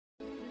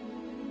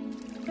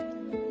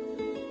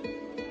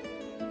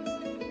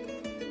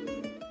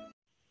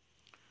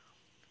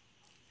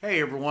Hey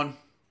everyone,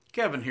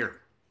 Kevin here.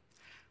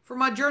 For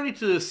my journey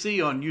to the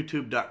sea on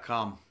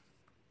YouTube.com.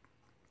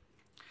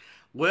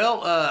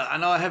 I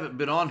know I haven't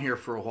been on here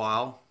for a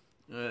while.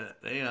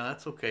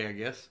 That's okay, I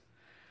guess.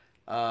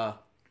 Uh,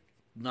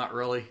 Not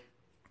really.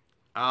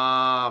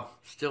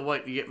 Still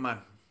waiting to get my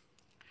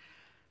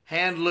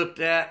hand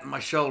looked at and my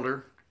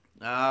shoulder.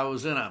 I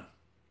was in a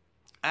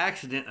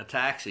accident in a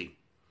taxi.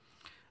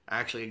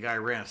 Actually, a guy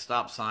ran a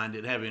stop sign,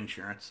 didn't have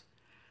insurance,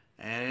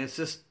 and it's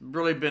just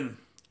really been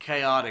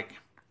chaotic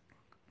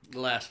the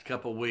last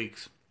couple of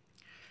weeks.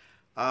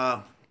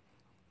 Uh,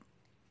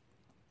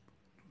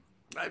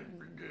 I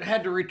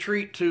had to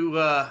retreat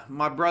to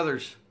my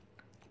brother's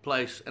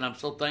place, and I'm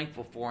so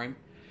thankful for him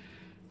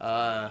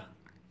uh,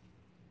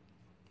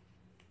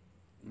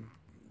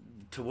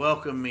 to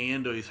welcome me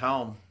into his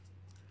home.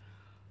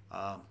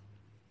 Uh,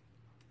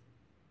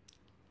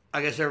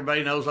 I guess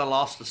everybody knows I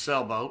lost the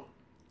sailboat.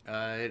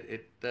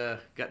 It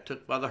got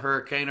took by the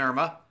Hurricane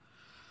Irma.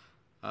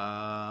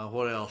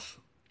 What else?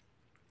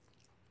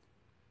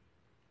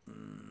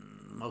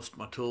 Most of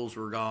my tools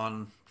were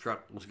gone.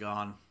 Truck was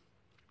gone.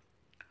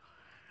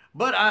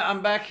 But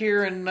I'm back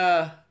here in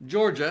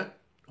Georgia,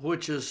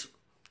 which is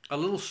a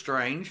little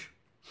strange.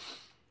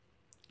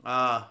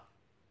 Uh,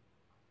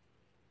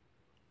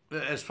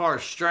 as far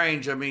as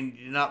strange, I mean,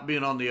 not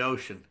being on the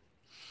ocean.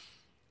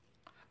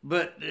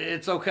 But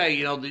it's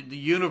okay. The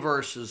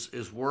universe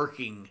is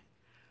working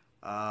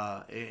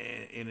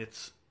in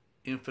its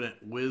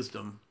infinite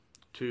wisdom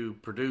to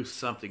produce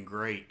something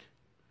great.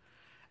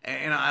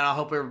 And I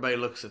hope everybody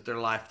looks at their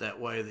life that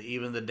way, that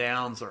even the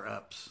downs are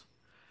ups.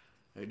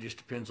 It just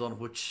depends on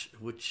which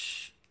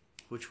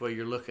way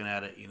you're looking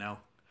at it.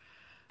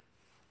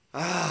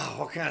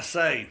 What can I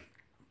say?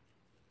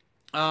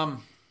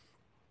 Um,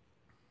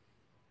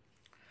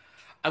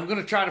 I'm going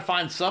to try to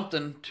find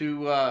something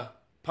to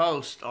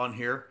post on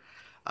here.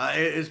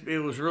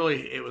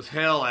 It was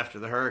hell after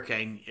the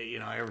hurricane.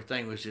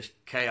 Everything was just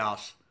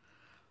chaos.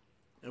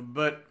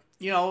 But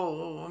we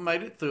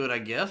made it through it. I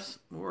guess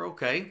we're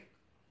okay,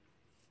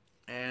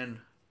 and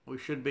we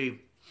should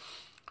be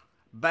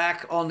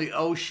back on the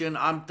ocean.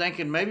 I'm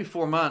thinking maybe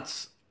 4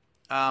 months.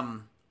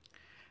 Um,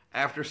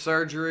 After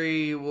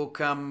surgery will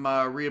come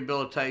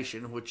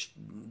rehabilitation, which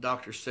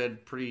doctor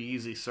said pretty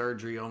easy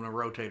surgery on a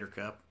rotator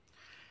cuff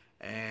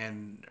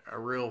and a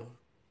real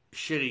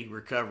shitty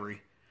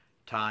recovery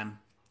time.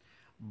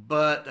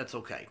 But that's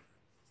okay.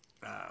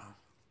 Uh,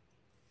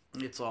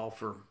 it's all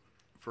for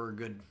a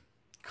good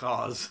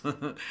cause.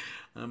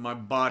 My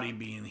body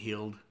being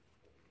healed.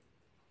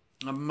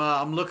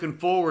 I'm looking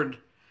forward.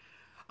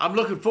 I'm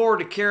looking forward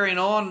to carrying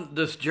on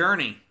this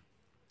journey.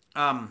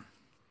 Um,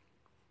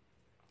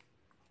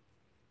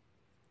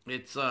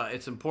 it's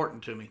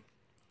important to me.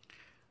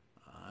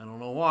 I don't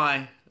know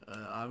why.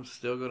 I'm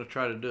still going to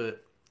try to do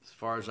it as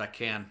far as I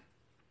can.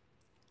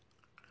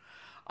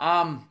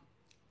 Um,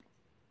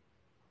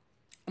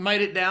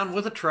 Made it down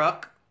with a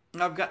truck.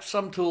 I've got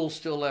some tools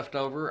still left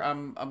over.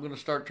 I'm going to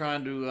start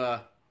trying to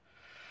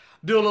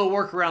do a little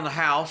work around the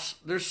house.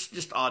 There's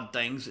just odd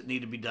things that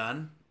need to be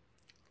done.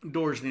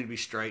 Doors need to be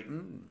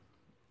straightened.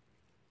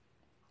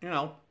 You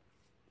know,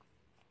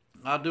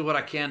 I'll do what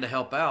I can to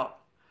help out.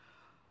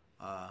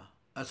 Uh,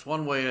 that's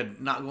one way of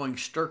not going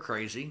stir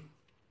crazy,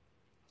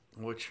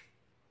 which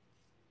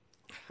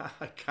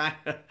I kind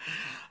of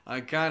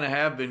I kind of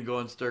have been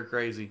going stir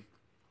crazy.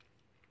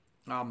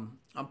 I'm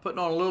putting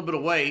on a little bit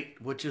of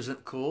weight, which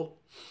isn't cool.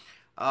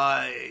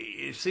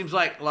 It seems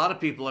like a lot of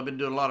people have been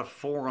doing a lot of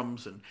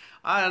forums and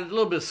a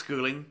little bit of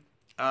schooling.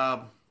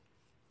 I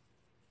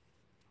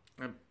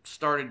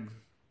started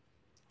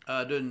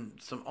doing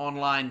some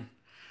online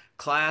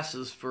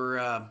classes for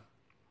a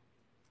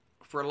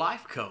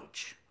life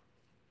coach.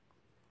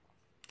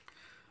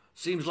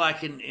 Seems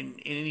like in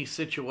any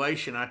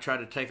situation, I try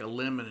to take a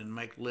lemon and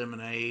make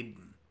lemonade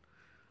and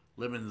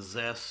lemon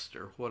zest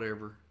or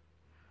whatever,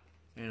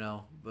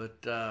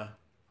 But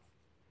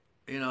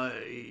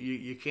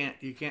you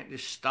can't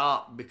just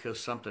stop because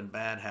something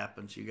bad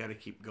happens. You got to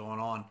keep going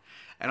on,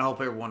 and I hope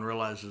everyone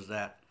realizes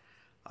that.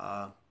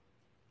 Uh,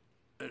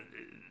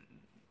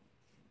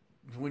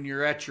 when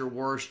you're at your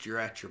worst, you're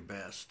at your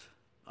best.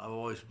 I've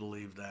always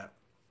believed that.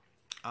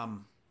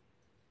 Um,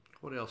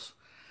 what else?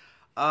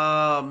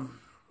 Um,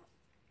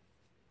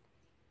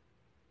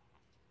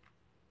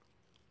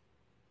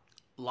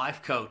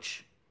 Life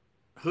coach.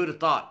 Who'd have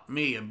thought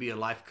me would be a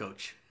life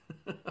coach?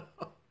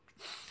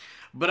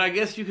 But I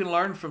guess you can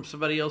learn from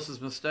somebody else's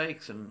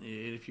mistakes, and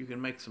if you can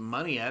make some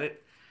money at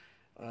it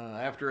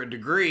after a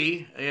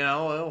degree,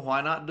 well,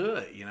 why not do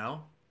it?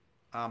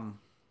 Um,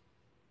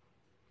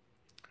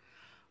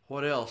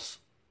 what else?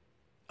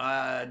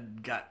 I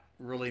got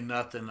really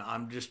nothing.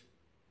 I'm just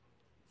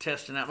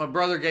testing out. My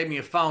brother gave me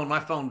a phone. My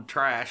phone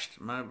trashed.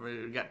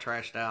 It got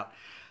trashed out.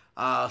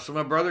 So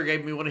my brother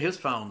gave me one of his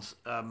phones.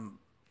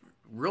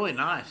 Really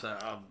nice.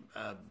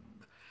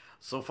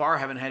 So far, I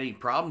haven't had any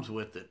problems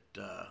with it.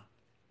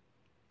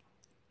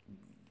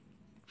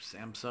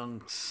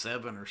 Samsung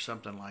 7 or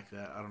something like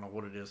that. I don't know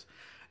what it is.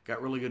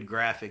 Got really good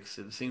graphics.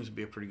 It seems to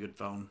be a pretty good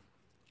phone.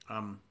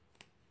 Um,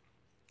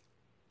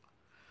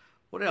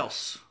 What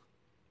else?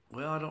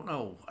 Well, I don't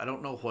know. I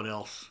don't know what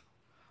else.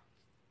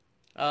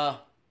 Uh,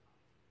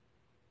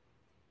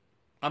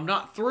 I'm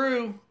not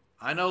through.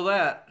 I know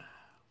that.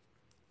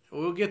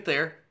 We'll get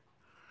there.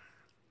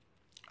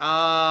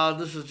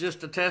 This is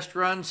just a test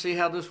run. See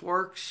how this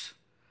works.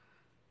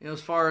 You know,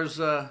 as far as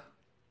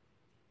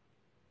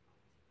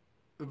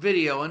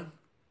videoing.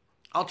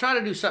 I'll try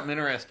to do something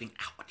interesting.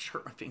 Ow, I just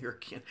hurt my finger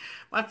again.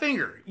 My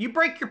finger. You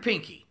break your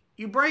pinky.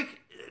 You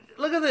break.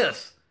 Look at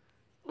this.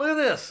 Look at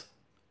this.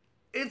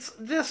 It's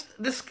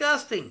just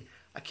disgusting.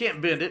 I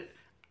can't bend it.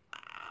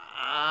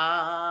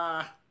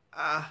 I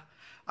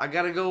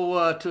got to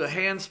go to a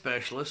hand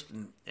specialist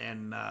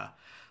and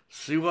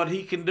see what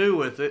he can do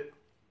with it.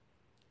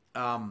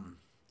 I'm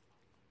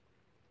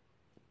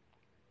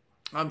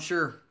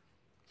sure.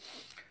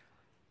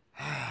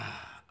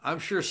 I'm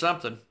sure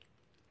something.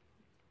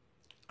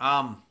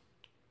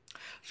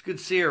 It's good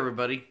to see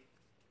everybody.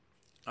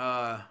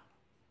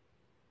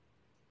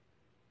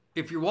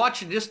 If you're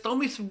watching, just throw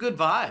me some good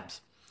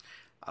vibes.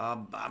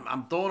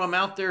 I'm throwing them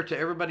out there to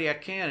everybody I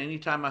can.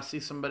 Anytime I see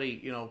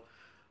somebody,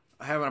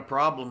 having a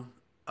problem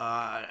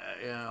on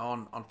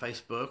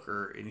Facebook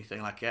or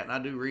anything like that, and I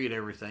do read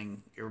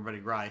everything everybody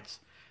writes,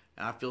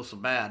 and I feel so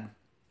bad,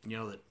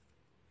 that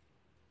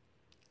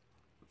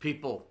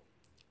people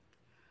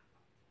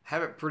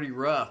have it pretty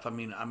rough. I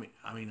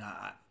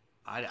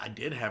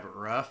did have it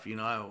rough,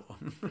 I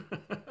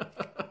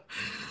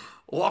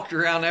walked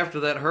around after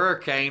that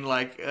hurricane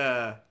like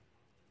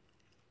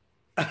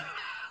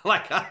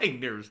like I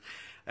knew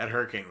that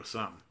hurricane was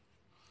something.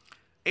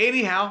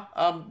 Anyhow,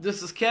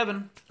 this is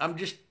Kevin. I'm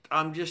just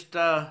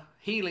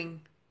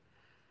healing.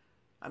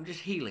 I'm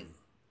just healing.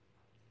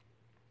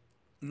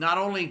 Not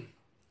only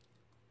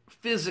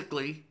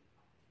physically,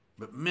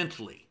 but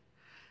mentally.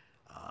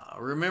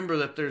 Remember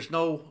that there's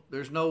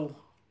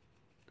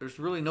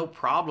really no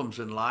problems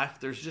in life.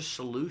 There's just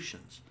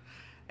solutions,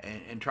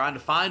 and trying to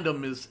find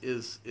them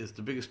is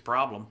the biggest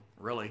problem,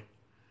 really.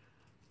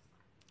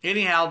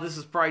 Anyhow, this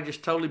is probably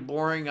just totally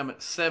boring. I'm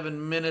at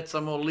 7 minutes.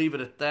 I'm going to leave it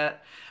at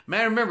that.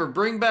 Man, remember,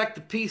 bring back the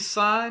peace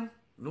sign.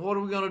 And what are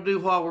we going to do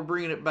while we're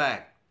bringing it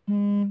back?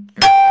 Hang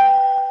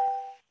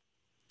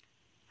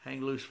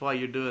loose while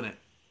you're doing it.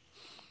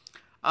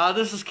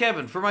 This is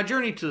Kevin for my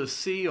journey to the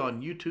sea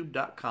on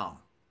YouTube.com.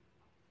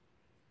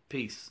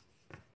 Peace.